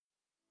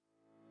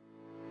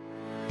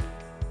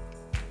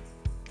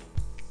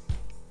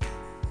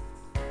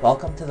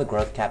Welcome to the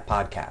Growth Cap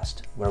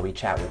podcast, where we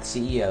chat with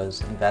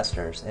CEOs,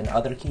 investors, and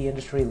other key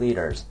industry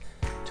leaders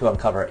to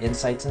uncover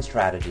insights and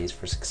strategies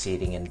for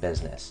succeeding in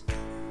business.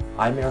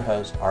 I'm your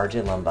host,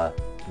 RJ Lumba,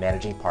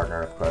 Managing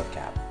Partner of Growth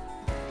Cap.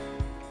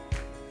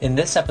 In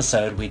this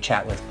episode, we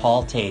chat with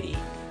Paul Tatey,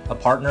 a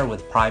partner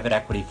with private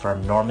equity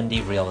firm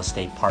Normandy Real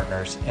Estate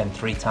Partners and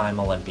three-time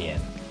Olympian.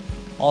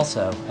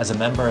 Also, as a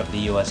member of the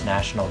U.S.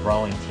 national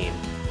rowing team,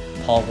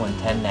 Paul won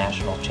 10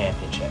 national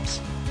championships.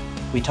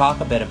 We talk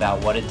a bit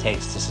about what it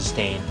takes to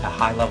sustain a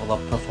high level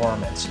of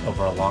performance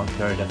over a long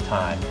period of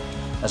time,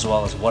 as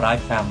well as what I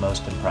found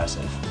most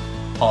impressive,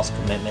 Paul's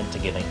commitment to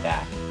giving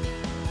back.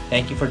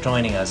 Thank you for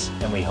joining us,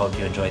 and we hope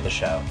you enjoy the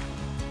show.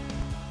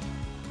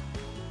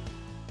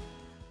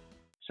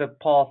 So,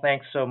 Paul,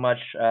 thanks so much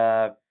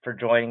for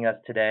joining us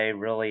today.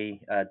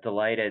 Really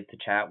delighted to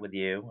chat with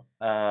you.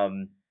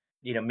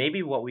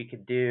 Maybe what we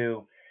could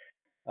do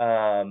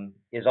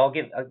is I'll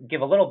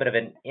give a little bit of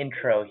an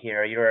intro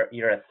here.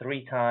 You're a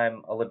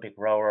three-time Olympic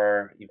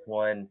rower. You've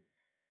won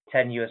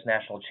 10 U.S.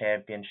 national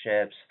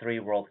championships, 3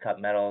 World Cup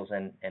medals,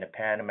 and a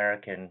Pan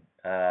American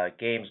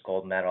Games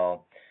gold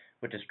medal,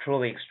 which is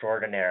truly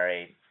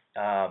extraordinary.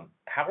 How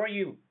are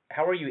you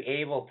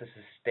able to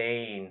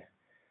sustain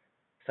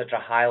such a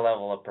high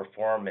level of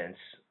performance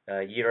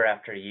year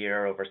after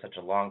year over such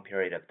a long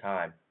period of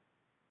time?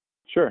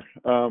 Sure.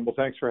 Well,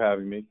 thanks for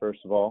having me. First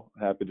of all,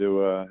 happy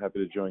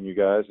to join you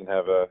guys and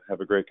have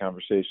a great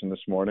conversation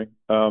this morning.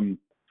 I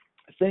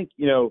think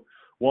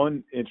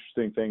one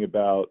interesting thing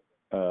about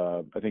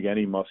I think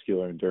any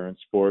muscular endurance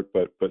sport,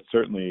 but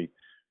certainly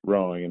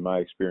rowing, in my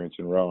experience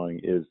in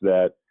rowing, is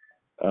that,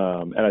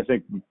 and I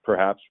think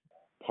perhaps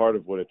part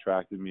of what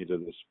attracted me to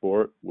the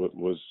sport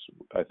was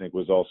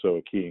also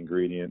a key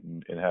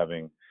ingredient in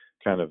having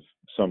kind of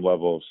some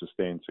level of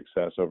sustained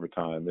success over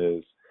time.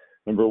 Is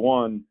number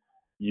one,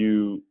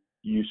 you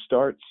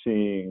start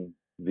seeing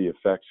the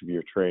effects of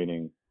your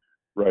training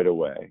right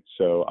away.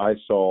 So I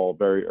saw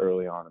very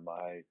early on in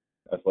my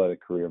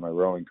athletic career, my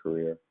rowing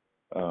career,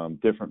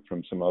 different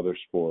from some other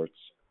sports,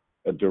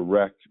 a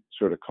direct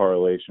sort of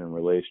correlation and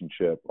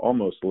relationship,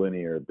 almost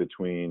linear,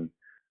 between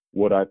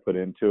what I put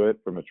into it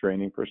from a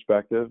training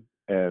perspective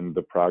and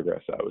the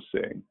progress I was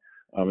seeing.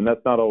 And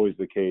that's not always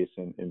the case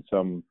in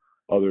some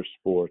other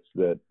sports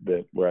that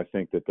where I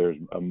think that there's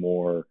a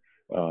more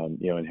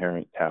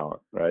inherent talent,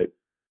 right?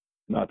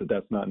 Not that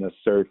that's not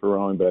necessary for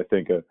rowing, but I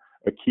think a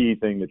key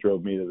thing that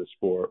drove me to the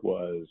sport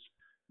was,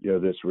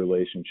 this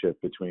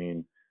relationship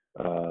between,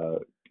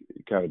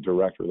 kind of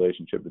direct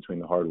relationship between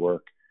the hard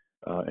work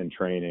and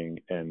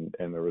training and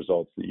the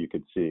results that you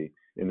could see.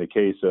 In the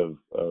case of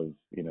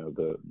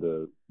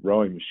the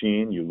rowing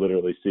machine, you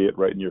literally see it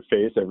right in your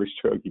face every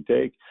stroke you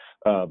take,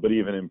 but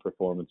even in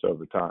performance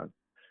over time.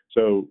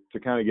 So to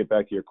kind of get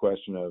back to your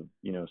question of,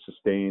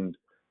 sustained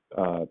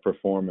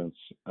performance,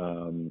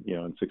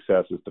 and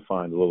success is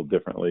defined a little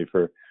differently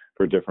for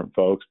different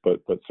folks,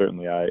 but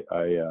certainly I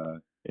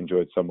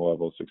enjoyed some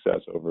level of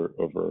success over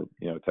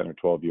 10 or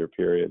 12 year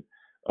period.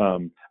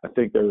 I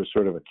think there was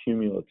sort of a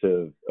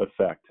cumulative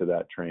effect to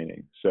that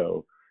training.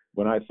 So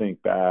when I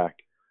think back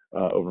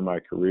over my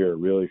career,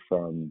 really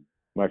from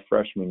my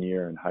freshman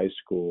year in high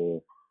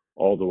school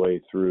all the way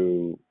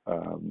through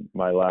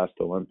my last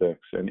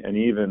Olympics, and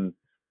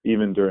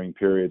even during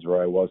periods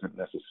where I wasn't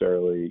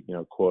necessarily,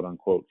 quote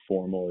unquote,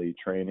 formally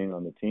training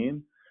on the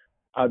team,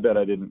 I bet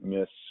I didn't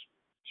miss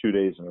 2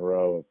 days in a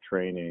row of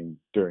training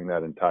during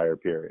that entire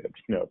period,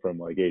 from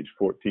like age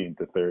 14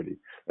 to 30.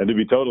 And to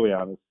be totally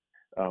honest,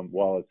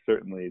 while it's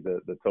certainly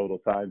the total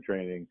time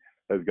training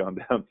has gone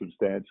down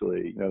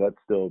substantially, that's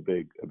still a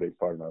big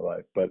part of my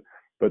life.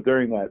 But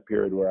during that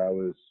period where I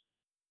was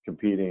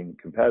competing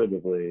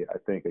competitively, I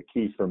think a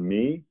key for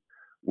me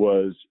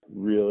was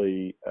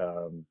really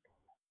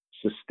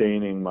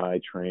sustaining my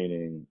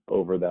training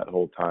over that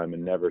whole time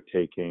and never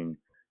taking,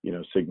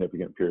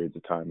 significant periods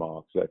of time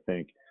off. So I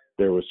think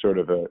there was sort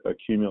of a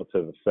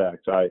cumulative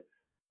effect. I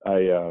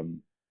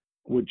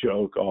would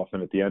joke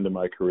often at the end of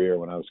my career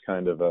when I was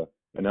kind of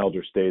an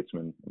elder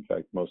statesman. In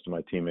fact, most of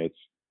my teammates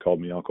called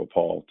me Uncle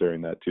Paul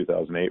during that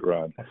 2008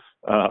 run.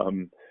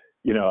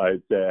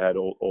 I'd say I had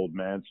old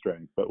man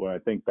strength. But when I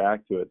think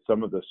back to it,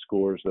 some of the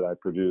scores that I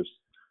produced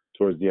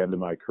towards the end of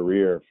my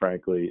career,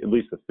 frankly, at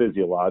least the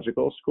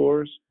physiological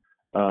scores,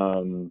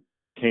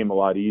 came a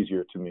lot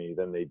easier to me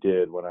than they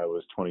did when I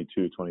was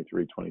 22,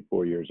 23,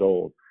 24 years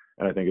old.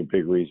 And I think a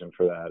big reason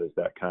for that is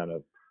that kind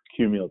of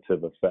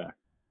cumulative effect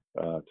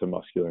to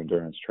muscular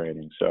endurance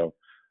training. So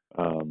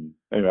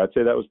anyway, I'd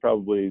say that was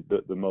probably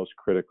the most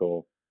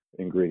critical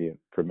ingredient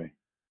for me.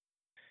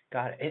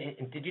 Got it.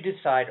 And did you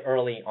decide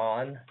early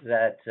on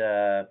that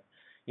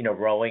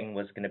rowing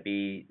was going to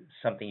be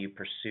something you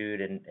pursued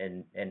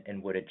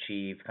and would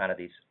achieve kind of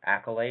these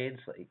accolades?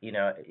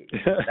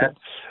 That's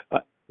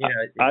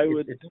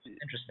it's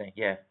interesting.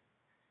 Yeah.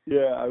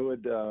 Yeah, I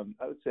would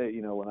say,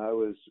 when I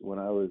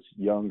was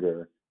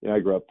younger, I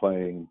grew up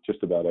playing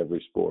just about every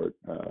sport,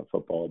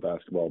 football,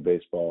 basketball,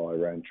 baseball. I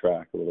ran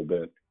track a little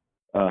bit.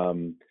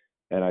 And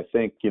I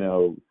think,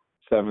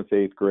 seventh,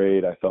 eighth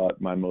grade, I thought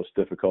my most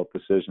difficult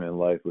decision in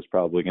life was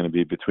probably going to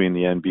be between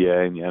the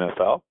NBA and the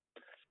NFL.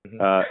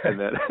 And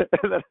then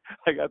and then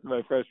I got to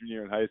my freshman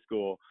year in high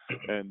school,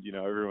 and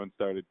everyone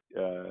started.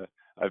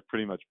 I've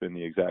pretty much been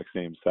the exact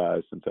same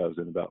size since I was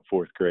in about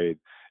fourth grade.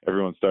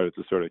 Everyone started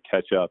to sort of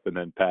catch up and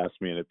then pass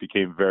me, and it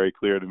became very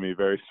clear to me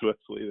very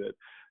swiftly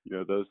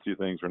that those two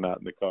things were not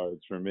in the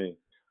cards for me.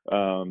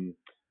 So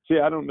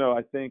yeah, I don't know.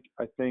 I think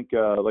like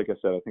I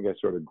said, I think I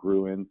sort of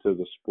grew into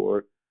the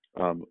sport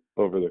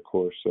over the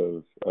course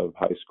of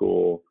high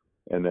school,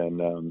 and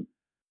then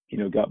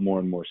got more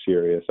and more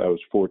serious. I was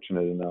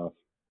fortunate enough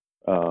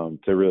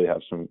to really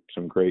have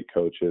some great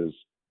coaches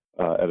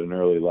at an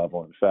early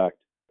level. In fact,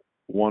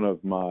 one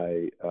of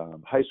my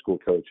high school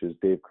coaches,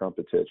 Dave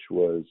Krumpetich,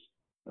 was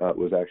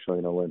actually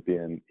an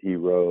Olympian. He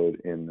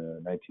rode in the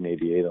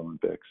 1988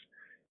 Olympics,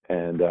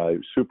 and he was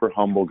a super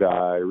humble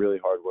guy, really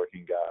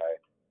hardworking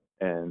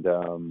guy, and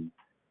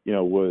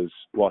was,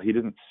 while he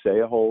didn't say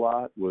a whole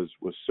lot, was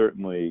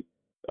certainly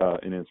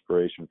an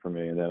inspiration for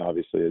me. And then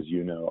obviously, as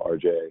you know,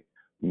 RJ,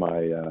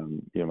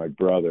 my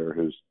brother,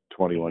 who's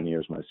 21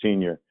 years my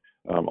senior,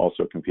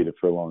 also competed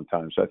for a long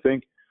time. So I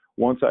think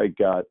once I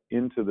got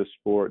into the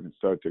sport and it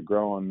started to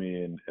grow on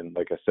me, and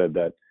like I said,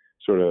 that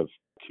sort of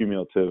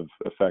cumulative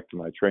effect of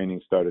my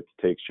training started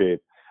to take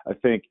shape, I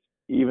think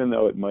even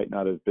though it might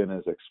not have been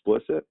as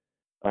explicit,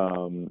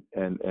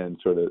 and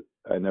sort of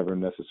I never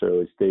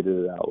necessarily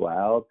stated it out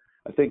loud,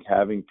 I think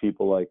having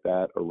people like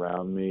that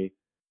around me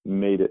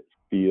made it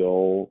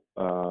feel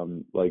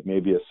like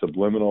maybe a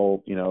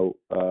subliminal,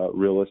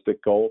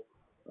 realistic goal.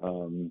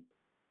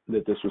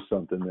 That this was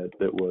something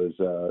that was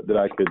that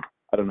I could.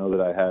 I don't know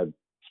that I had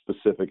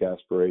specific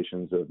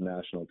aspirations of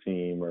national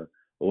team or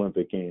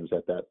Olympic Games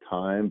at that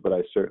time, but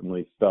I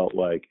certainly felt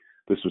like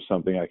this was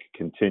something I could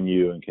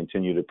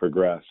continue to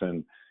progress.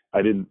 And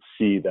I didn't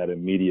see that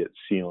immediate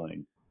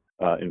ceiling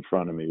in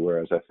front of me,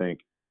 whereas I think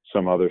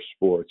some other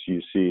sports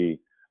you see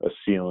a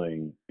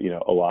ceiling,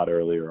 a lot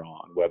earlier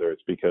on, whether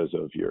it's because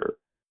of your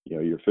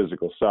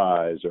physical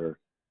size or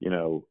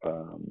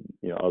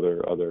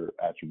other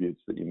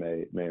attributes that you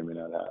may or may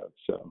not have.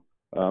 So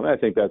I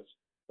think that's,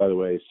 by the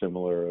way,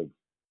 similar of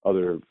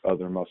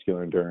other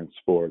muscular endurance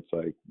sports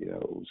like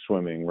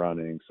swimming,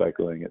 running,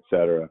 cycling,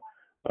 etc.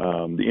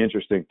 The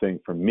interesting thing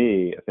for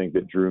me, I think,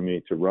 that drew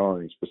me to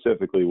rowing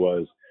specifically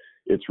was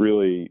it's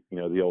really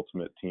the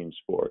ultimate team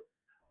sport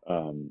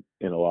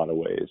in a lot of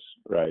ways,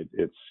 right?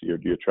 It's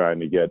you're trying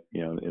to get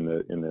in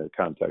the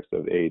context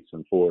of eights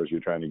and fours, you're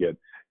trying to get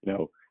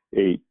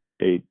eight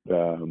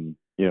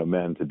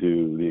men to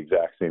do the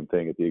exact same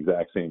thing at the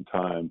exact same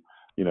time,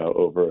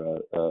 over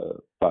a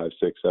 5,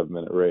 6, 7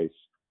 minute race.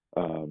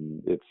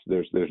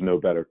 There's no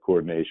better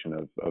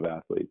coordination of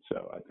athletes.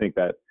 So I think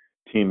that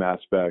team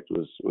aspect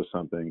was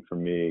something for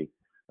me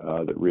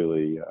that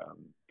really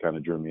kind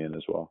of drew me in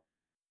as well.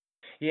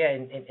 Yeah,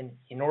 and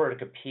in order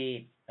to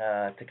compete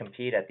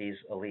at these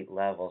elite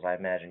levels, I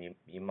imagine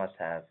you must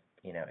have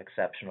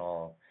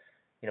exceptional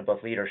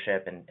both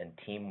leadership and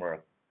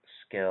teamwork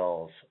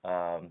skills.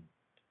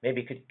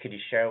 Maybe could you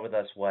share with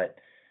us what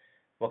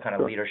kind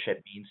of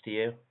leadership means to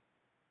you?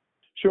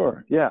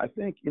 Sure. Yeah, I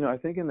think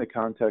in the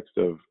context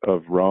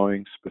of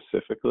rowing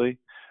specifically,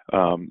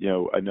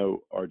 I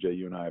know RJ,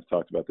 you and I have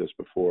talked about this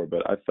before,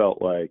 but I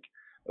felt like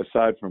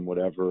aside from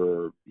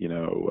whatever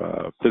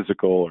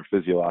physical or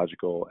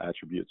physiological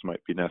attributes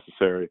might be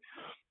necessary,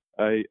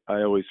 I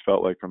always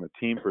felt like from a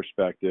team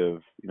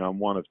perspective, I'm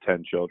one of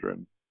 10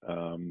 children,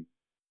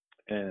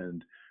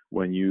 and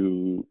when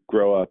you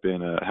grow up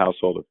in a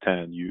household of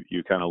 10,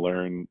 you kind of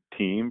learn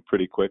team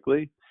pretty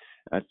quickly.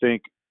 I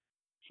think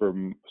for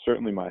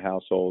certainly my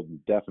household,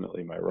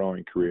 definitely my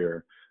rowing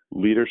career,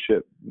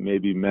 leadership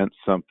maybe meant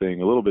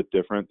something a little bit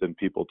different than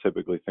people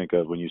typically think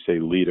of when you say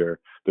leader.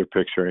 They're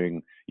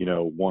picturing,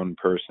 one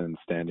person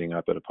standing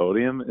up at a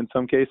podium in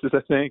some cases, I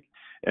think.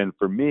 And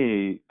for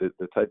me,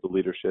 the type of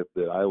leadership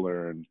that I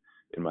learned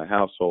in my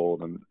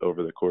household and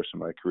over the course of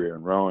my career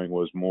in rowing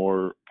was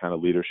more kind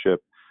of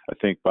leadership, I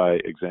think, by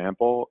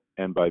example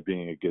and by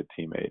being a good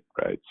teammate,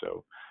 right?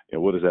 So,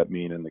 what does that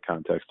mean in the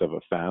context of a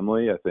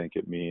family? I think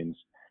it means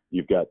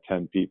you've got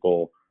 10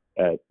 people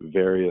at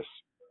various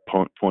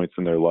points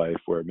in their life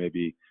where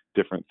maybe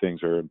different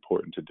things are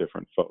important to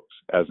different folks.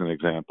 As an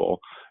example,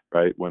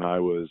 right, when I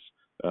was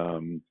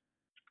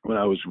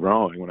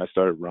rowing, when I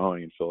started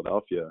rowing in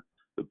Philadelphia,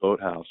 the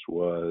boathouse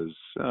was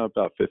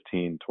about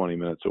 15, 20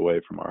 minutes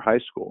away from our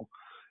high school.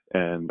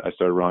 And I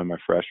started rowing my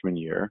freshman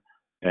year,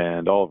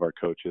 and all of our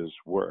coaches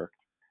worked,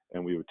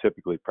 and we would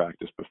typically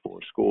practice before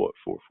school at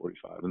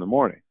 4:45 in the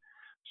morning.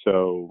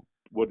 So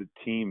what did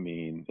team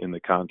mean in the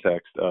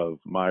context of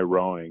my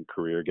rowing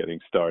career getting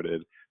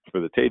started for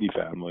the Tatey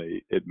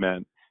family? It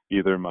meant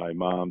either my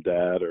mom,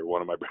 dad, or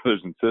one of my brothers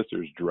and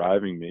sisters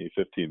driving me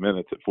 15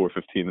 minutes at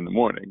 4:15 in the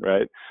morning,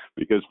 right?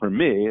 Because for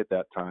me at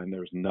that time, there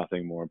was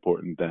nothing more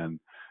important than,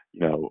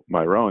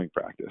 my rowing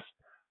practice.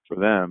 For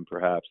them,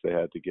 perhaps they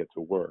had to get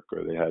to work,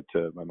 or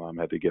my mom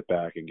had to get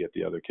back and get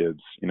the other kids,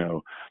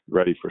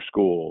 ready for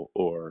school,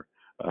 or,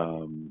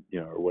 or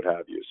what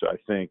have you. So I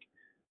think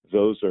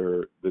those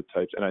are the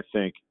archetypes. And I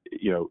think,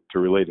 to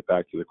relate it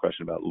back to the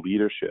question about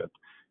leadership,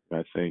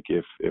 I think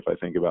if I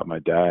think about my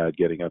dad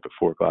getting up at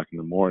 4 o'clock in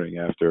the morning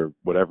after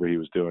whatever he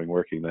was doing,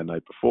 working the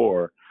night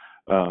before,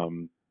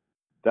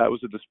 that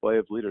was a display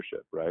of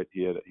leadership, right?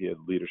 He had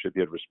leadership, he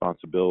had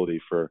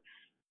responsibility for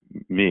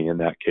me, in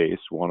that case,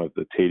 one of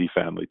the Tatey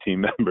family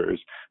team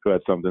members who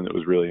had something that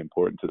was really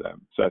important to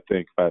them. So I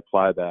think if I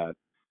apply that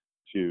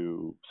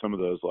to some of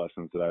those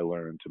lessons that I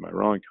learned to my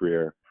rowing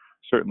career,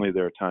 certainly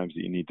there are times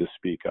that you need to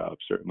speak up.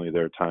 Certainly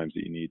there are times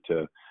that you need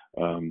to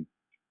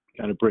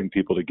kind of bring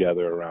people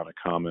together around a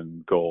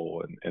common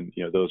goal. And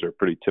those are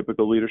pretty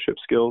typical leadership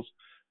skills.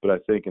 But I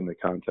think in the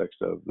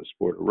context of the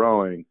sport of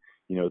rowing,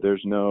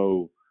 there's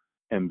no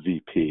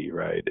MVP,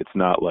 right? It's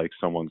not like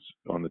someone's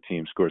on the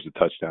team scores a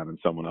touchdown and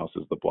someone else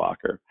is the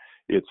blocker.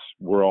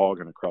 We're all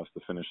going to cross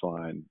the finish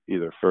line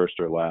either first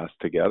or last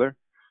together.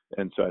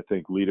 And so I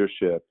think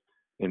leadership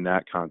in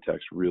that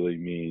context really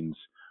means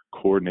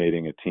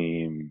coordinating a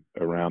team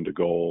around a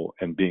goal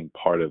and being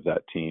part of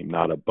that team,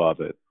 not above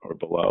it or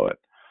below it.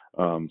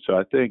 So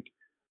I think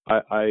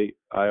I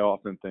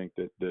often think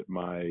that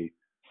my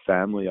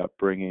family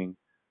upbringing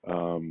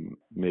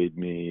made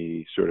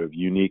me sort of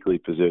uniquely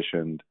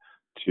positioned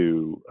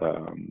to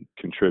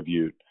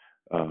contribute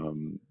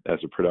as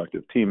a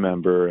productive team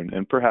member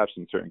and perhaps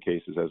in certain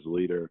cases as a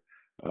leader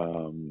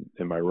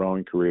in my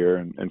rowing career.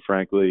 And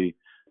frankly,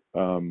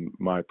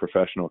 my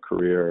professional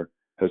career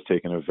has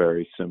taken a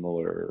very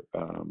similar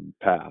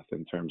path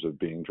in terms of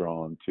being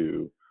drawn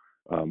to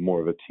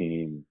more of a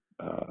team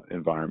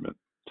environment.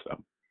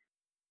 So.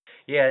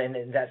 Yeah,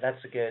 and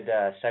that's a good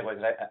segue,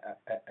 because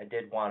I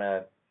did want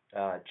to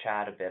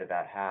chat a bit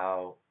about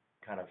how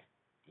kind of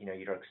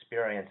your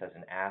experience as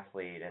an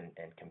athlete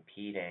and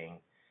competing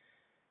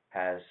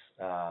has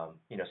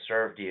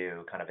served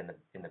you kind of in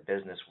the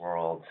business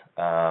world,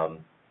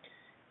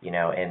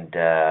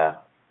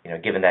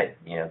 given that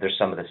there's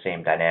some of the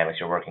same dynamics.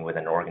 You're working with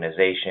an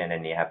organization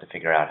and you have to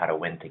figure out how to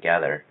win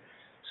together.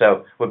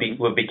 So would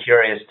be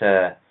curious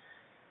to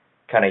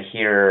kind of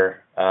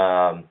hear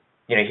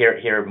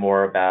hear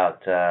more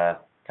about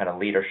kind of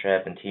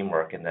leadership and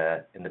teamwork in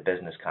the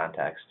business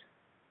context.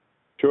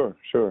 Sure.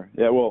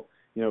 Yeah, well,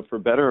 for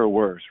better or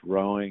worse,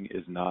 rowing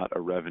is not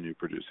a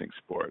revenue-producing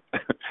sport.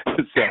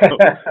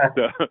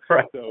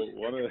 Right. So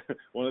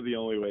one of the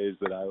only ways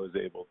that I was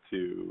able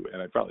to,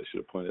 and I probably should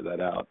have pointed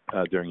that out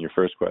during your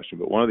first question,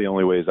 but one of the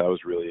only ways I was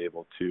really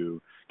able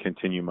to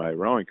continue my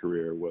rowing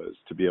career was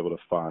to be able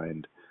to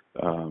find,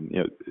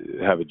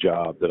 have a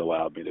job that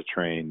allowed me to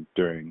train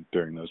during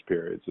those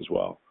periods as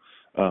well.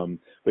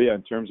 But yeah,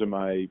 in terms of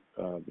my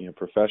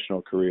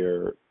professional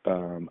career,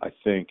 I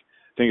think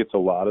it's a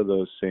lot of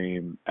those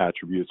same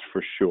attributes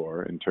for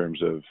sure in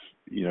terms of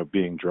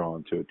being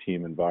drawn to a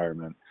team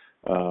environment.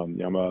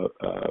 I'm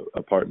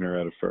a partner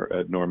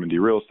at Normandy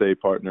Real Estate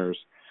Partners,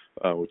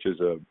 which is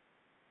a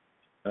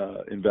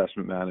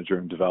investment manager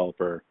and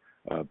developer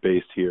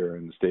based here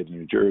in the state of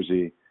New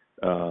Jersey,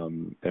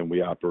 and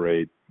we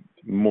operate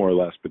more or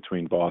less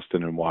between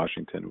Boston and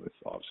Washington, with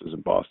offices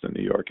in Boston,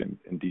 New York, and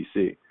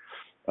DC.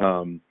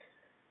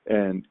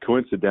 And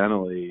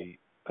coincidentally,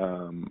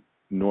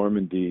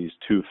 Normandy's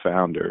two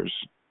founders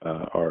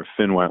are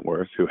Finn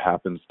Wentworth, who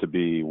happens to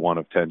be one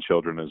of 10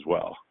 children as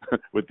well,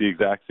 with the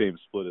exact same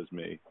split as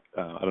me.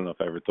 I don't know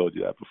if I ever told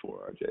you that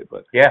before, RJ,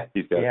 but yeah,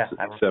 he's got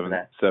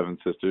seven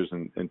sisters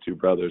and two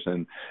brothers.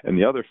 And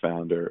the other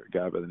founder, a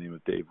guy by the name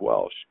of Dave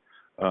Welsh,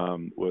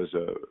 was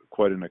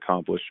quite an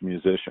accomplished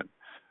musician.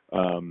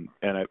 And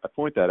I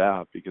point that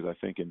out because I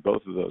think in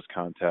both of those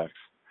contexts,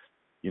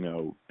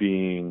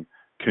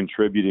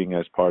 contributing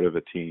as part of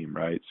a team,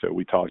 right? So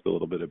we talked a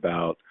little bit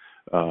about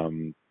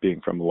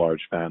being from a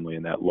large family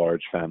and that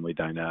large family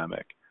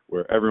dynamic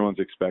where everyone's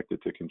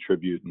expected to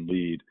contribute and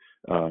lead,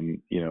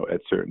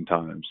 at certain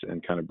times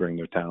and kind of bring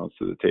their talents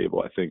to the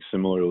table. I think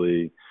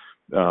similarly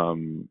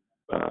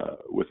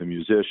with a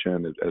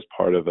musician as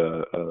part of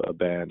a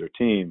band or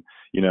team,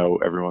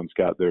 everyone's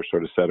got their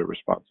sort of set of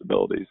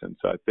responsibilities. And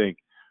so I think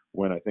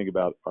when I think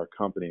about our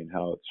company and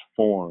how it's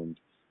formed,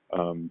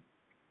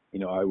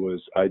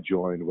 I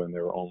joined when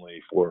there were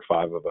only 4 or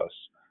 5 of us,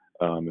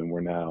 and we're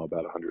now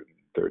about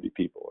 130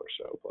 people or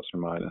so, plus or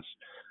minus.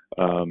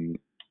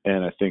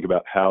 And I think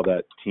about how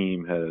that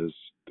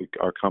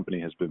our company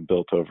has been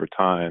built over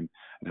time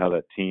and how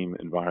that team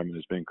environment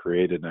has been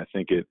created. And I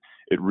think it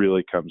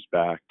really comes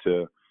back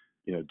to,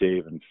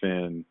 Dave and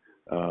Finn,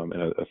 and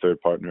a third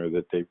partner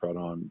that they brought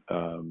on,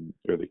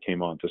 or they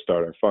came on to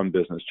start our fund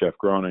business, Jeff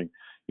Groening.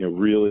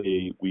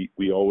 Really,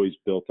 we always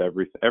built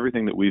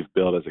everything that we've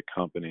built as a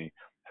company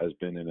has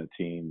been in a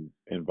team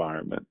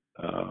environment.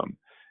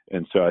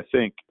 And so I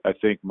think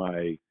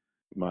my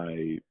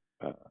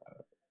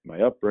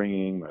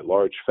upbringing, my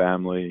large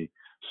family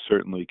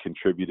certainly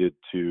contributed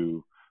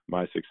to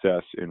my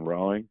success in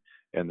rowing.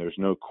 And there's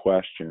no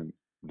question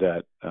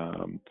that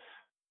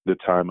the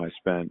time I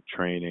spent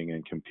training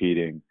and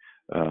competing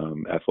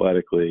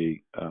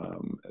athletically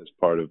as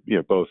part of,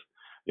 both,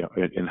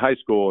 in high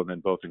school and then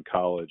both in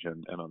college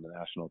and on the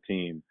national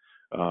team,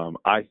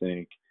 I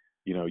think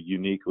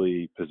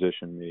uniquely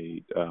positioned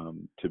me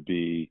to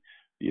be,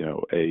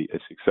 a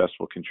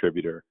successful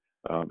contributor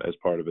as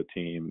part of a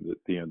team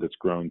that, that's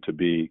grown to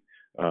be,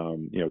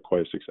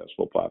 quite a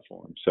successful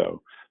platform.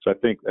 So I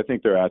think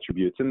there are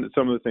attributes, and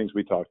some of the things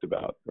we talked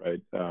about,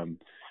 right?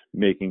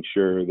 Making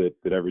sure that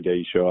every day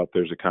you show up,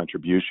 there's a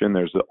contribution.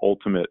 There's the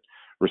ultimate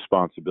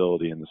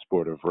responsibility in the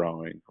sport of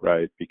rowing,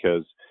 right?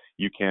 Because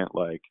you can't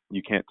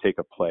take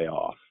a play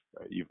off.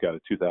 Right? You've got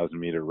a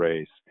 2,000-meter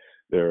race.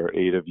 There are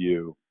 8 of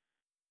you,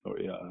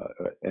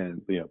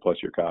 and plus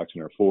your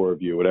coxswain, or 4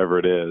 of you, whatever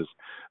it is,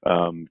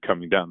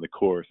 coming down the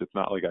course. It's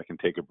not like I can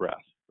take a breath,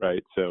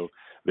 right? So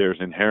there's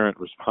inherent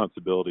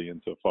responsibility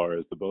insofar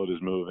as the boat is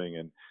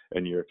moving,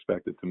 and you're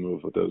expected to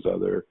move with those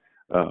other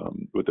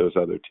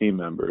team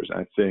members.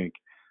 I think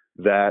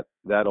that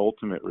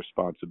ultimate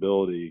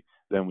responsibility,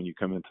 then when you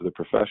come into the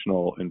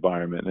professional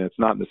environment, and it's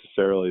not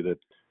necessarily that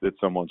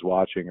someone's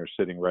watching or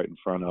sitting right in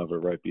front of or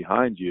right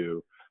behind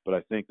you, but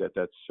I think that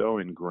that's so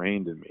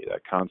ingrained in me.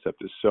 That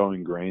concept is so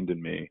ingrained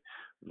in me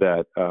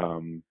that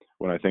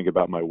when I think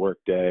about my work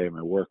day,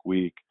 my work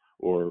week,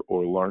 or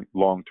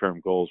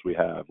long-term goals we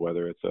have,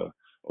 whether it's a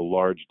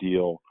large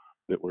deal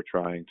that we're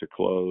trying to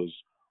close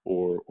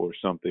or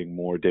something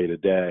more day to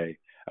day,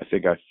 I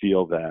think I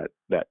feel that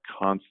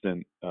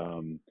constant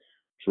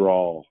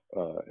draw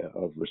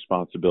of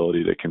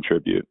responsibility to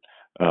contribute,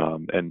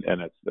 and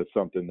that's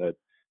something that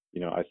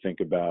I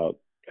think about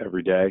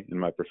every day in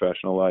my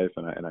professional life,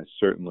 and I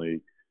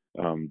certainly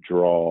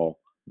draw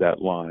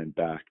that line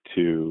back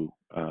to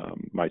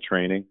my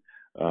training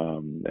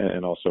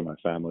and also my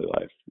family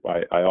life.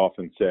 I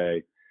often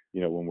say,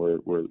 when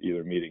we're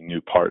either meeting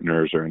new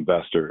partners or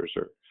investors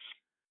or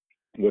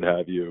what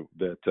have you,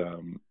 that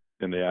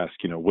and they ask,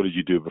 what did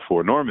you do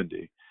before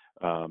Normandy?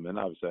 And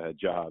obviously I had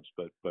jobs,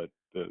 but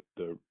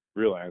the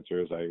real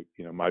answer is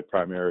my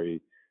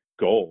primary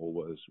goal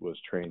was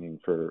training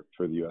for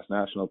the U.S.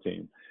 national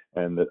team,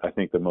 and that I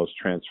think the most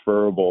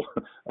transferable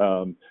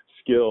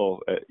skill,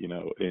 in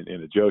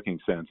a joking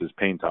sense, is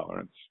pain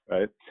tolerance,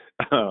 right?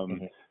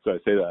 So I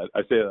say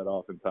that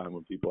oftentimes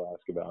when people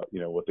ask about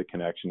what the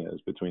connection is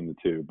between the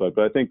two. But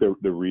I think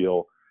the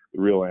real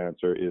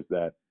answer is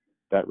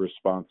that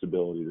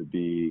responsibility to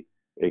be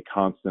a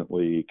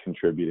constantly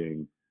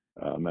contributing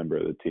member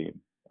of the team,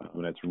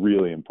 and it's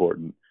really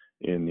important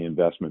in the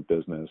investment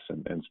business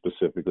and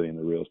specifically in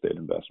the real estate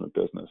investment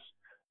business,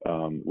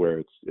 where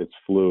it's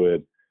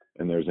fluid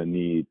and there's a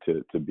need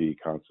to be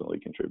constantly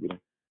contributing.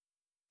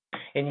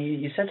 And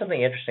you said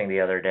something interesting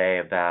the other day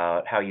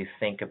about how you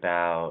think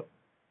about,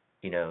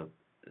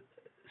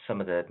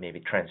 some of the maybe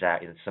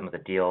transactions, some of the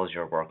deals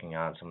you're working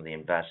on, some of the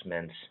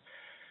investments,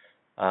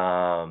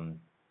 and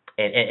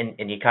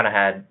you kind of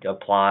had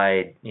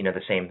applied,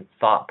 the same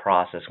thought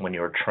process when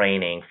you were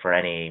training for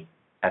any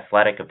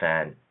athletic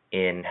event,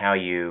 in how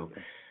you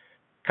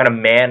kind of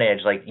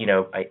manage,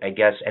 I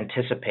guess,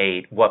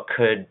 anticipate what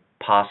could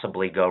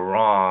possibly go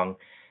wrong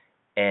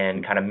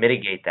and kind of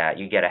mitigate that.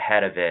 You get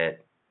ahead of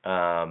it.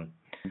 I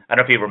don't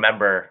know if you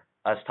remember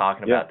us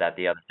talking about that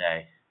the other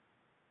day.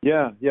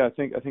 Yeah, I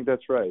think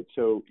that's right.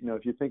 So,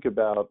 if you think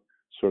about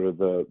sort of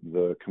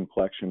the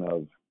complexion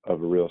of a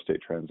real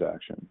estate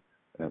transaction,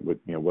 and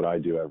what I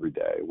do every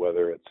day,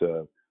 whether it's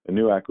a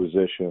new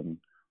acquisition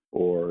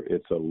or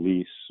it's a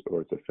lease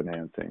or it's a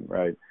financing,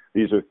 right?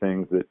 These are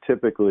things that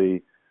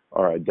typically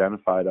are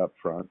identified up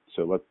front.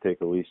 So let's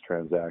take a lease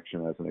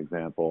transaction as an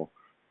example.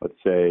 Let's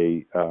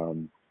say,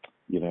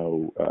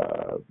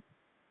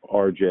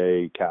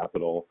 RJ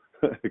Capital,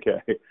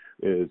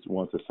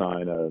 wants to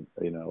sign a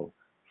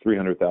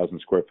 300,000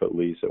 square foot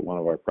lease at one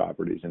of our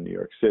properties in New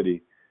York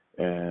City,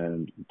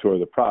 and tour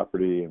the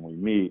property, and we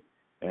meet,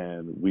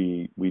 and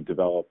we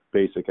develop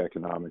basic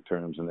economic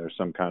terms, and there's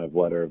some kind of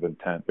letter of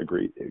intent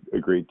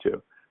agreed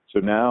to. So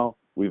now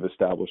we've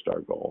established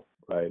our goal,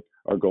 right?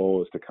 Our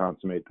goal is to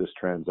consummate this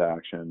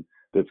transaction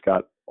that's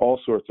got all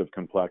sorts of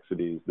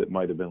complexities that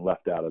might have been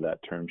left out of that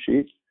term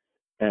sheet,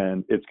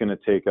 and it's going to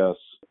take us,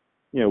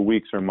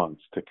 weeks or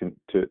months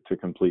to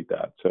complete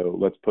that. So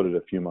let's put it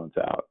a few months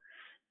out,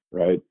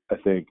 right? I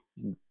think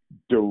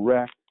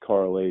direct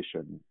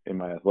correlation in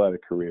my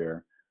athletic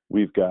career,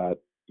 we've got,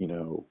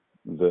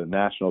 the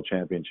national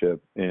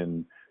championship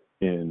in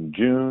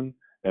June,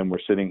 and we're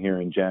sitting here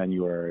in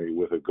January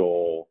with a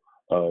goal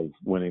of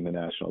winning the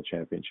national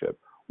championship.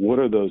 What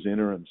are those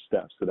interim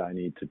steps that I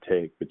need to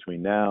take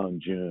between now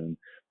and June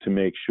to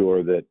make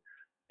sure that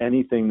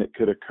anything that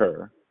could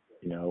occur,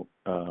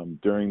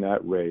 during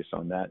that race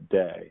on that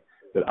day,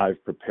 that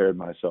I've prepared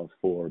myself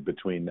for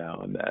between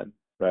now and then,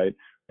 right?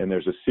 And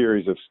there's a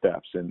series of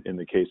steps. In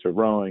the case of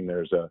rowing,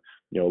 there's a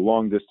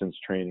long distance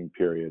training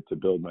period to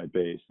build my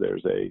base.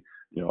 There's a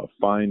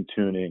fine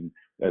tuning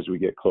as we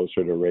get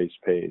closer to race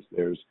pace.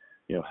 There's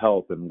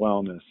health and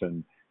wellness,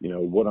 and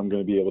what I'm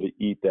going to be able to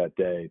eat that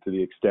day, to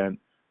the extent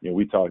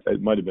we talked.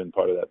 It might have been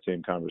part of that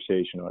same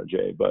conversation,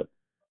 RJ, but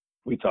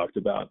we talked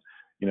about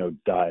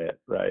diet,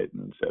 right?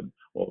 And said,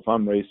 well, if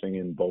I'm racing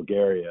in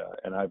Bulgaria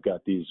and I've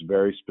got these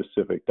very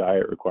specific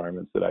diet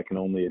requirements that I can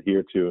only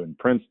adhere to in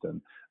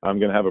Princeton, I'm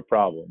going to have a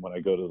problem when I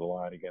go to the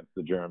line against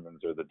the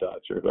Germans or the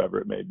Dutch or whoever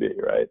it may be,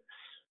 right?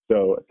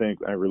 So I think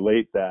I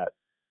relate that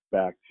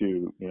back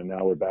to,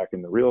 now we're back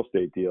in the real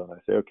estate deal, and I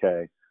say,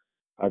 okay,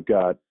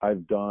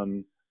 I've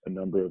done a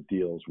number of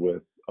deals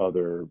with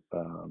other,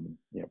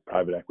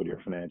 private equity or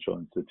financial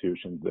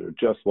institutions that are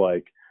just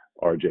like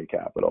RJ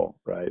Capital,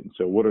 right? And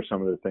so what are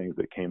some of the things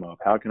that came up?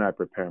 How can I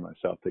prepare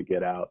myself to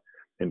get out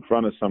in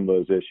front of some of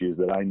those issues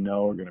that I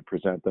know are going to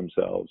present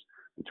themselves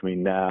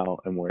between now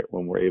and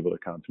when we're able to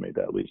consummate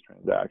that lease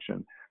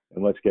transaction?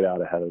 And let's get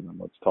out ahead of them.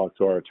 Let's talk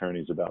to our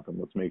attorneys about them.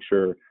 Let's make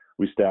sure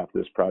we staff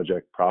this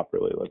project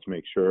properly. Let's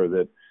make sure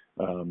that,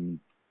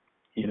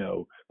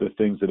 the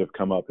things that have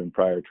come up in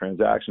prior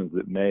transactions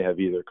that may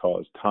have either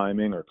caused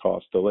timing or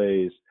cost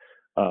delays,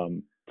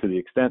 to the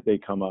extent they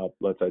come up,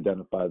 let's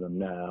identify them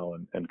now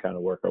and kind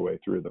of work our way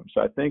through them.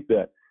 So I think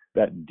that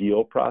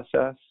deal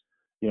process,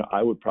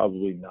 I would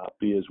probably not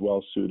be as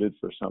well suited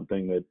for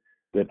something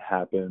that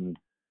happened,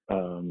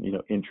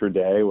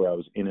 intraday, where I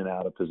was in and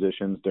out of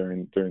positions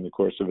during the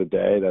course of a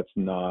day.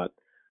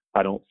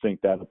 I don't think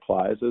that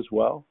applies as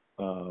well,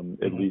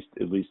 at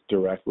least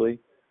directly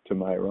to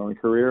my own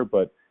career.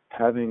 But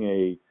having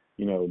a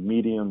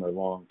medium or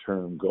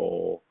long-term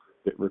goal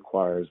that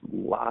requires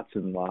lots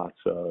and lots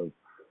of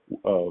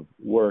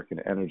work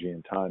and energy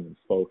and time and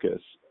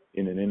focus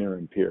in an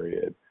interim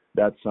period,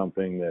 that's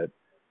something that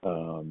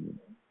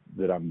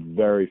I'm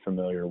very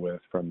familiar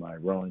with from my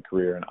rowing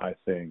career, and I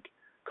think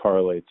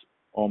correlates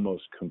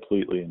almost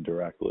completely and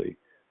directly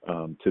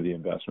to the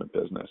investment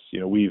business.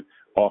 We've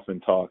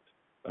often talked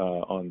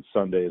on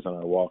Sundays on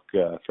our walk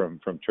from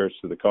church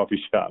to the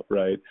coffee shop,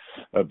 right,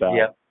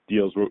 about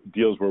deals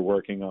we're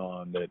working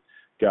on that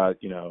got,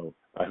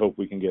 I hope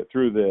we can get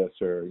through this,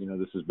 or,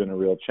 this has been a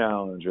real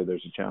challenge, or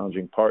there's a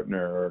challenging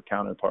partner or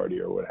counterparty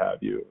or what have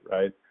you,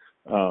 right?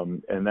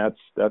 And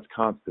that's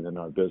constant in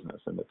our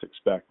business, and it's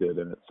expected,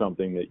 and it's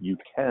something that you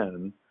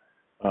can,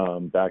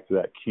 back to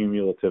that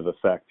cumulative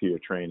effect to your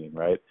training,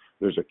 right?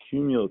 There's a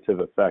cumulative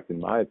effect, in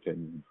my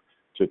opinion,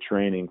 to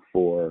training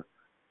for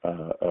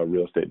a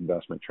real estate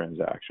investment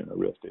transaction, a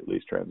real estate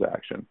lease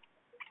transaction.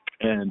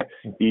 And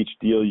each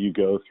deal you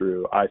go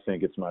through, I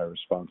think it's my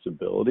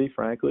responsibility,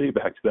 frankly,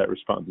 back to that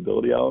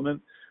responsibility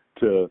element,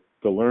 to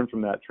learn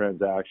from that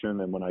transaction.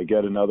 And when I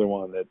get another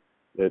one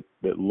that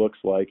looks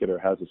like it or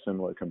has a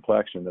similar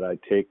complexion, that I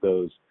take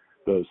those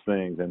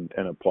things and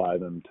apply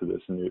them to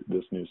this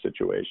new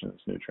situation,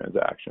 this new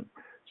transaction.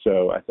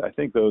 So I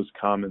think those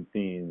common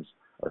themes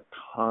are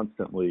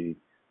constantly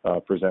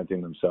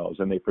presenting themselves,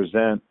 and they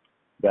present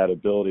that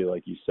ability,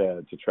 like you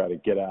said, to try to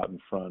get out in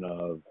front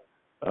of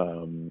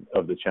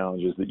the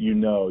challenges that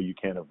you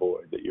can't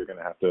avoid, that you're going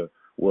to have to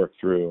work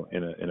through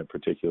in a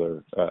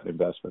particular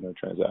investment or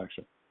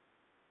transaction.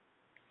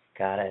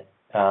 Got it.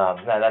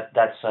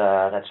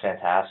 That's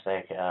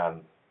fantastic.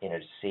 To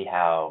see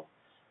how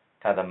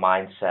kind of the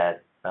mindset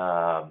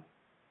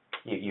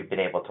you've been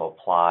able to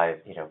apply,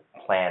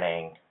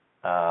 planning,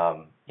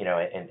 and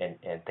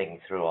thinking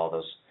through all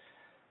those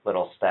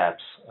little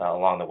steps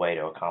along the way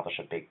to accomplish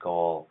a big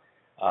goal.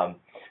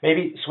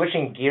 Maybe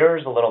switching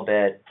gears a little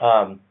bit,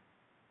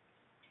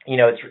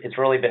 it's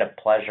really been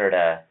a pleasure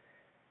to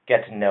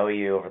get to know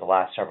you over the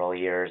last several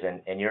years,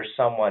 and you're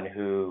someone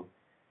who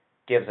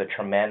gives a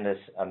tremendous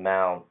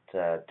amount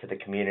to the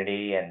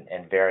community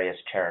and various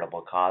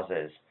charitable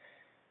causes.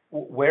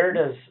 Where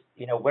does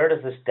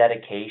this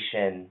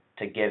dedication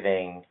to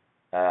giving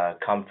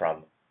come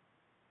from?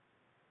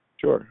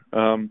 Sure.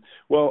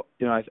 Well,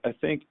 I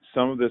think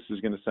some of this is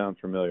going to sound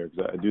familiar,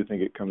 because I do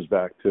think it comes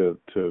back to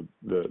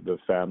the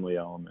family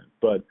element.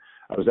 But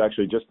I was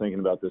actually just thinking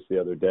about this the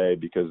other day,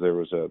 because there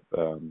was a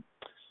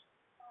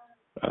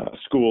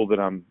school that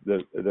I'm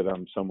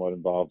somewhat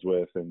involved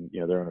with, and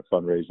they're in a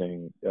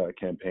fundraising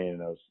campaign,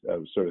 and I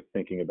was sort of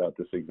thinking about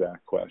this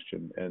exact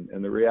question.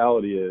 And the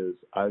reality is,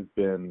 I've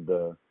been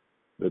the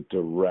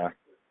direct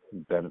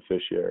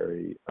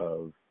beneficiary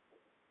of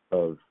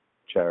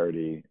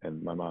charity,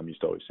 and my mom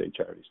used to always say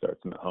charity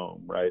starts in the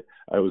home, right?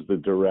 I was the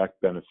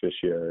direct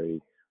beneficiary.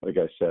 Like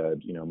I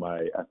said,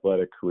 my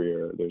athletic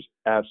career, there's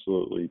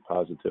absolutely,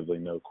 positively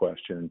no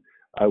question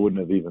I wouldn't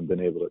have even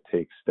been able to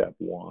take step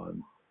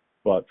one,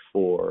 but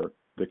for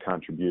the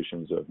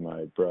contributions of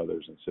my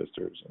brothers and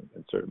sisters,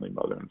 and certainly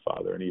mother and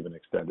father, and even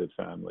extended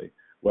family,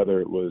 whether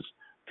it was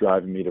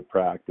driving me to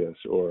practice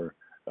or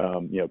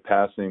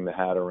passing the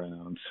hat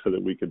around so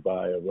that we could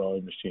buy a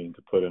rowing machine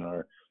to put in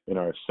our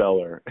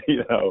cellar,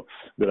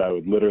 that I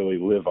would literally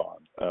live on,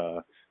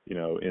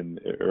 in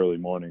early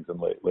mornings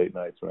and late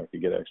nights when I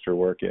could get extra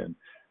work in.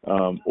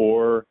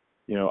 Or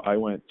I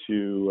went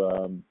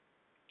to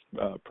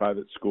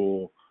private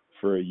school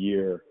for a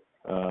year,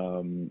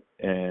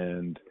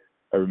 and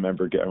I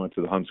remember I went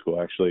to the Hun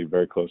School, actually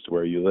very close to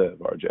where you live,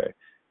 RJ.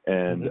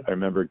 And I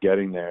remember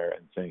getting there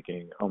and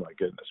thinking, oh my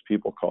goodness,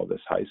 people call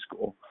this high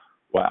school.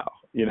 Wow.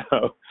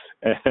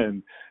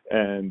 And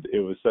it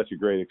was such a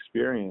great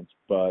experience.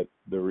 But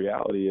the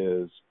reality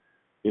is,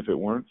 if it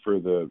weren't for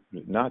the,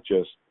 not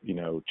just,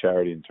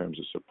 charity in terms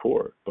of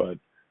support, but,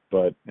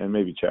 and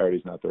maybe charity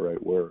is not the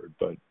right word,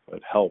 but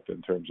help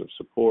in terms of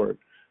support,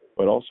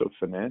 but also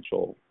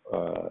financial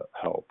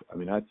help. I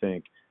mean, I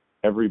think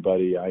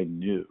everybody I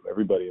knew,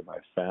 everybody in my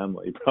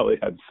family probably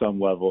had some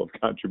level of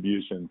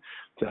contribution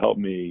to help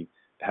me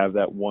have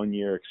that 1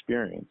 year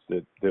experience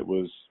that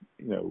was,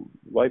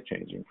 life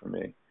changing for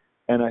me.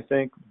 And I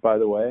think, by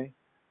the way,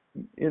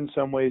 in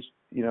some ways,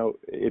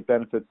 it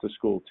benefits the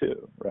school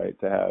too, right?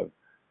 To have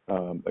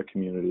a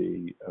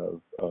community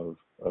of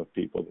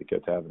people that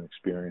get to have an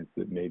experience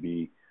that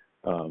maybe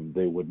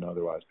they wouldn't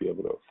otherwise be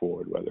able to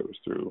afford, whether it was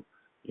through,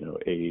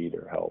 aid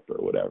or help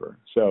or whatever.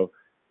 So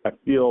I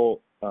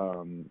feel,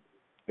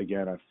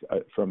 again,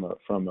 from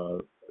a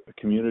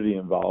community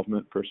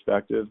involvement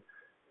perspective,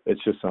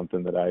 it's just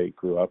something that I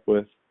grew up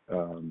with.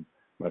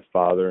 My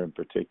father in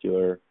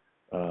particular,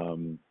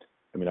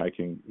 I mean, I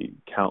can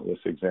countless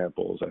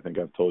examples. I think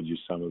I've told you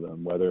some of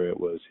them, whether it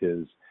was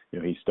his,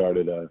 he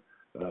started a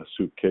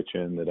soup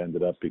kitchen that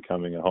ended up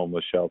becoming a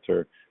homeless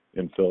shelter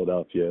in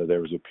Philadelphia.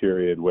 There was a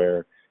period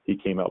where he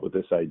came up with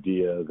this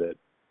idea that,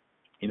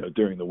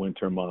 during the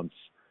winter months,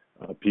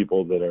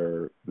 people that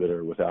are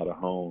without a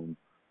home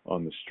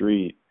on the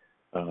street,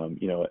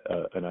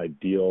 an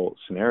ideal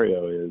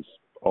scenario is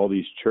all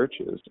these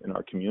churches in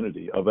our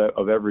community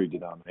of every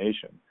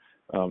denomination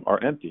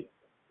are empty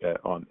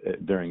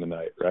during the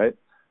night, right?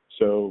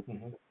 So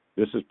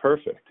this is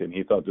perfect. And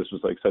he thought this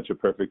was like such a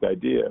perfect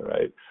idea,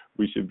 right?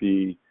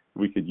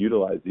 We could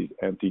utilize these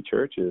empty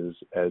churches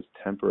as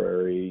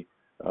temporary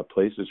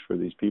places for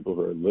these people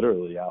who are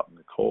literally out in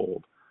the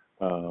cold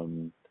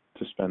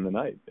to spend the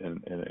night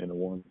in a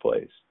warm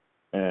place.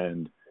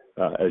 And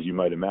as you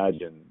might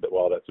imagine, that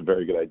while that's a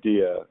very good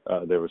idea,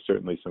 there was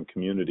certainly some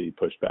community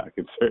pushback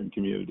in certain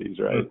communities,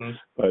 right?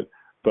 But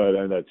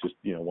and that's just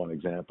one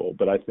example.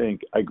 But I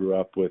think I grew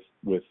up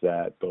with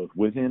that both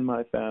within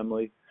my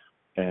family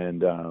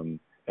and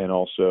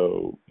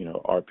also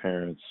our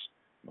parents,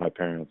 my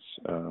parents,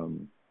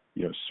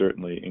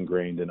 certainly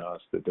ingrained in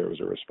us that there was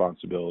a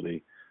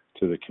responsibility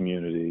to the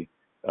community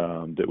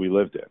that we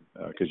lived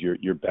in, because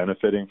you're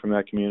benefiting from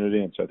that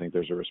community, and so I think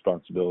there's a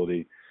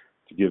responsibility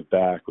to give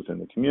back within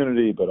the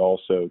community, but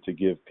also to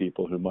give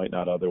people who might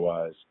not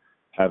otherwise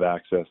have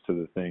access to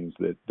the things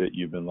that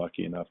you've been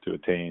lucky enough to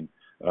attain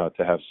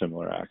to have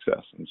similar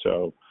access. And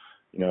so,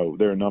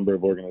 there are a number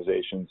of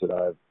organizations that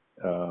I've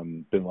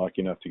been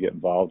lucky enough to get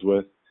involved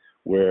with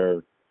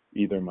where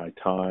either my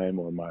time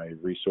or my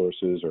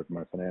resources or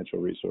my financial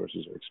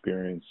resources or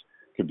experience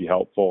could be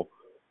helpful.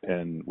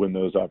 And when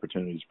those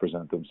opportunities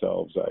present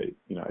themselves, I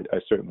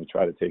certainly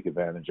try to take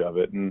advantage of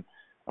it. And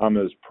I'm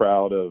as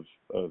proud of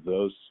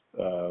those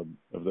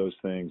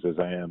things as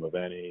I am of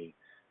any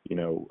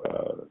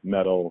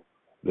medal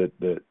that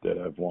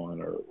I've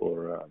won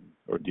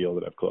or deal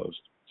that I've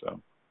closed. So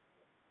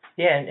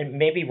yeah, and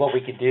maybe what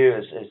we could do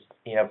is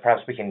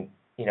perhaps we can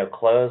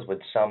close with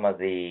some of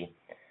the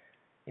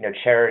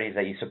charities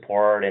that you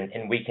support,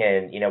 and we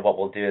can what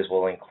we'll do is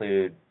we'll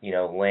include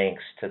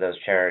links to those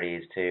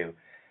charities to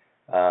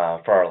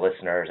for our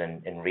listeners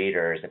and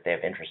readers if they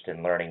have interest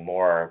in learning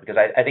more, because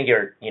I think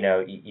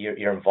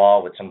you're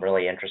involved with some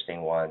really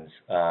interesting ones.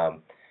 I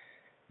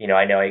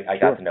know I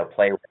got to know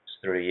Playworks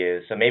through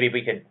you, so maybe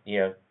we could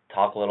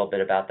talk a little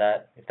bit about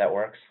that if that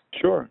works.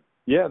 Sure.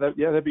 Yeah,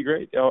 that'd be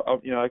great.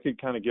 I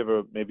could kind of give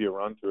maybe a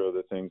run through of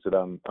the things that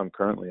I'm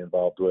currently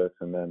involved with,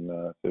 and then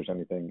if there's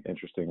anything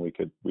interesting we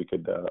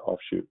could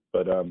offshoot.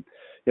 But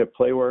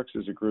Playworks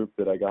is a group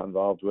that I got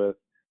involved with.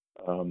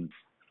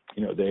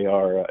 They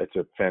are it's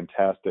a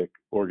fantastic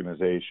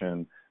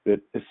organization that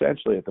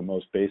essentially at the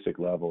most basic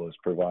level is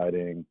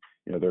providing,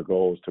 their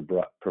goal is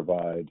to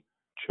provide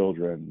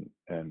children,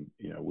 and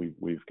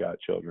we've got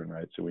children,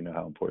 right? So we know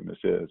how important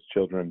this is.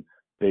 Children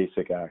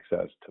basic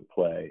access to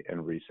play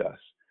and recess.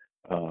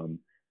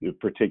 They're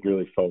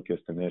particularly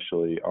focused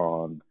initially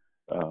on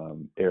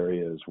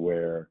areas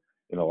where,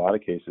 in a lot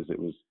of cases, it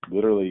was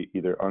literally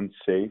either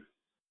unsafe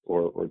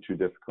or too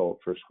difficult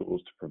for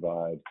schools to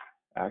provide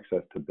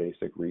access to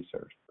basic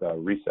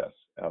recess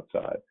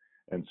outside.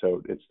 And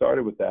so it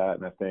started with that,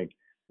 and I think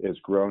it's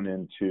grown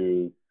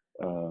into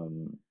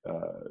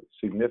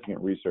significant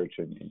research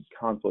in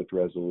conflict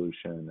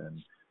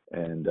resolution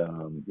and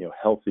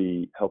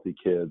healthy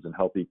kids and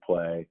healthy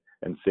play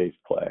and safe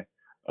play.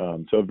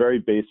 So a very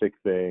basic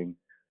thing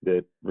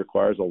that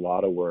requires a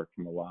lot of work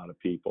from a lot of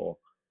people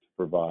to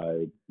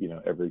provide,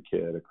 every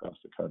kid across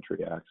the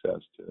country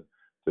access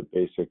to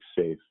basic,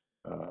 safe,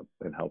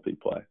 and healthy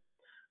play.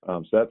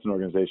 So that's an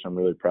organization I'm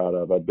really proud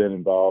of. I've been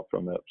involved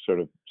from a sort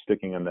of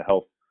sticking in the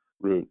health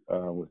route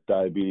with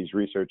Diabetes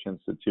Research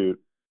Institute,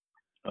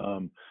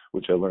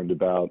 which I learned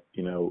about,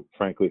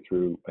 frankly,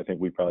 through, I think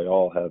we probably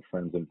all have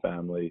friends and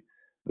family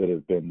that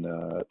have been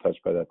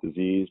touched by that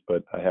disease.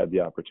 But I had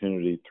the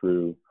opportunity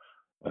through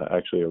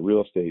actually a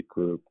real estate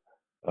group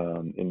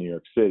in New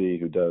York City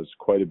who does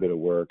quite a bit of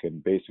work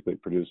and basically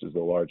produces the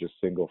largest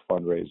single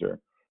fundraiser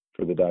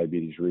for the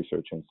Diabetes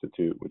Research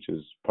Institute, which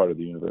is part of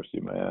the University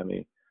of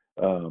Miami,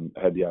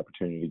 I had the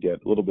opportunity to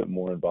get a little bit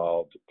more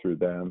involved through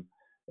them.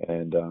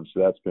 And so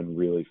that's been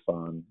really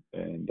fun.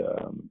 And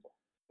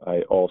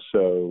I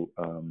also,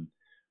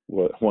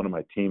 one of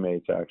my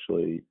teammates,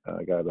 actually,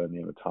 a guy by the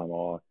name of Tom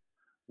Auth,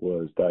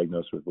 was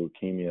diagnosed with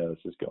leukemia.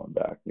 This is going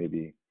back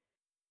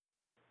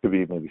could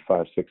be maybe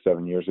 5, 6,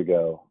 7 years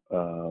ago.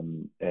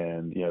 And,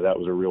 that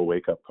was a real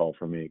wake-up call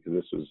for me, because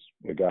this was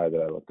a guy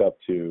that I looked up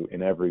to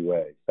in every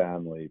way: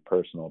 family,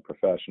 personal,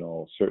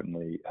 professional,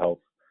 certainly health.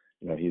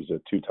 He's a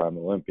 2-time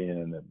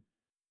Olympian and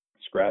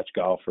scratch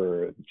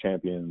golfer,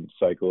 champion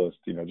cyclist,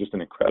 just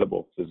an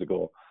incredible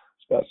physical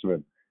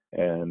specimen.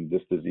 And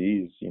this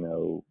disease,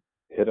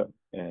 hit him.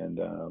 And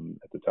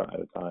at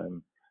a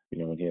time,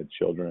 when he had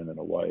children and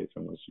a wife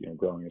and was,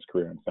 growing his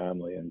career and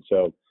family. And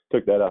so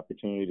took that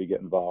opportunity to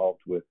get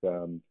involved with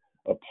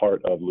a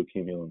part of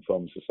Leukemia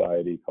Lymphoma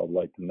Society called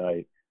Light the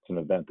Night. It's an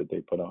event that they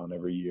put on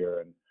every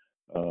year.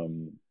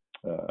 And,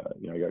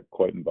 I got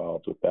quite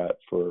involved with that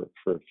for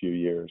a few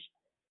years.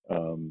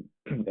 And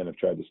I've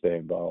tried to stay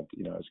involved,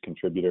 as a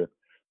contributor.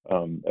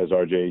 As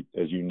RJ,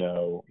 as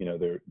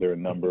there are a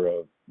number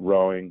of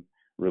rowing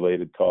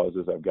related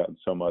causes. I've gotten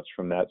so much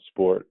from that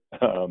sport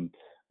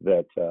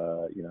that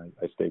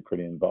I stay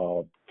pretty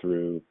involved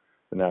through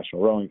the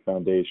National Rowing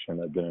Foundation.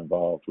 I've been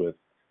involved with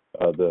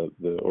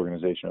the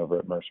organization over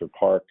at Mercer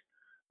Park,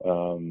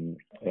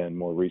 and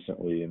more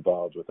recently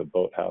involved with a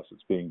boathouse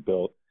that's being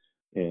built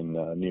in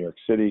New York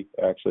City,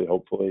 actually,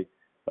 hopefully,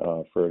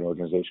 for an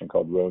organization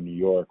called Row New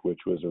York,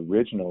 which was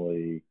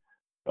originally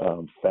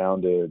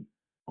founded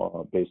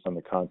based on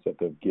the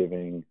concept of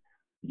giving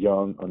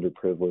young,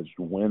 underprivileged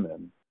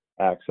women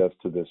access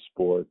to this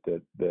sport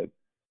that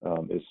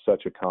is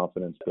such a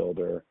confidence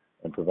builder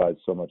and provides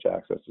so much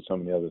access to so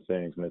many other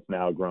things. And it's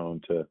now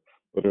grown to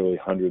literally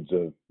hundreds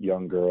of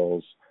young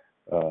girls,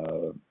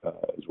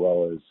 as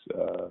well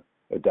as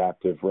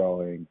adaptive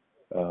rowing,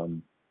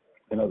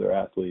 and other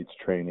athletes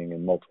training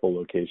in multiple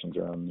locations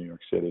around New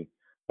York City.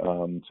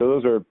 So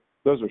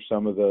those are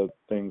some of the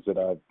things that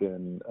I've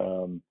been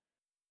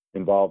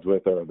involved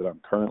with, or that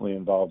I'm currently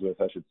involved with,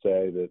 I should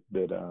say,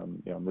 that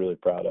I'm really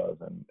proud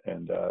of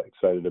and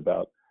excited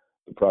about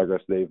the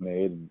progress they've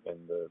made and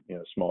the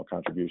small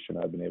contribution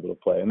I've been able to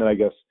play. And then I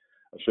guess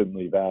I shouldn't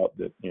leave out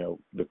that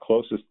the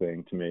closest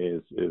thing to me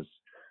is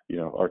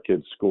our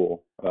kids'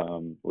 school,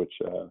 which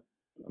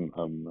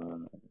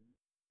I'm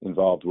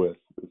involved with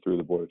through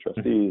the board of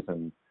trustees,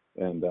 and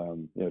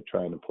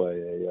trying to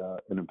play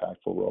an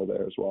impactful role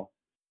there as well.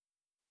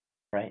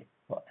 Right.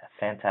 Well,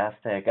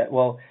 fantastic.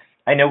 Well,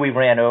 I know we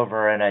ran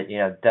over, and I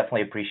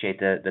definitely appreciate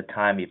the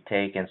time you've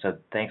taken. So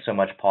thanks so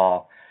much,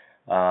 Paul.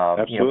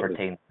 For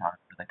taking the time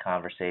for the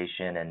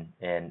conversation,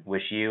 and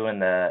wish you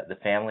and the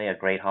family a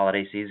great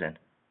holiday season.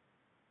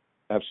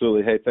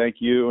 Absolutely. Hey, thank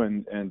you,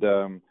 and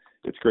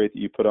it's great that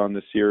you put on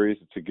this series.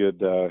 It's a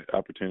good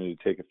opportunity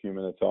to take a few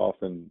minutes off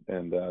and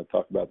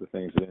talk about the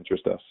things that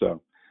interest us.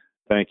 So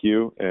thank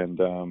you, and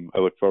I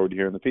look forward to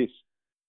hearing the piece.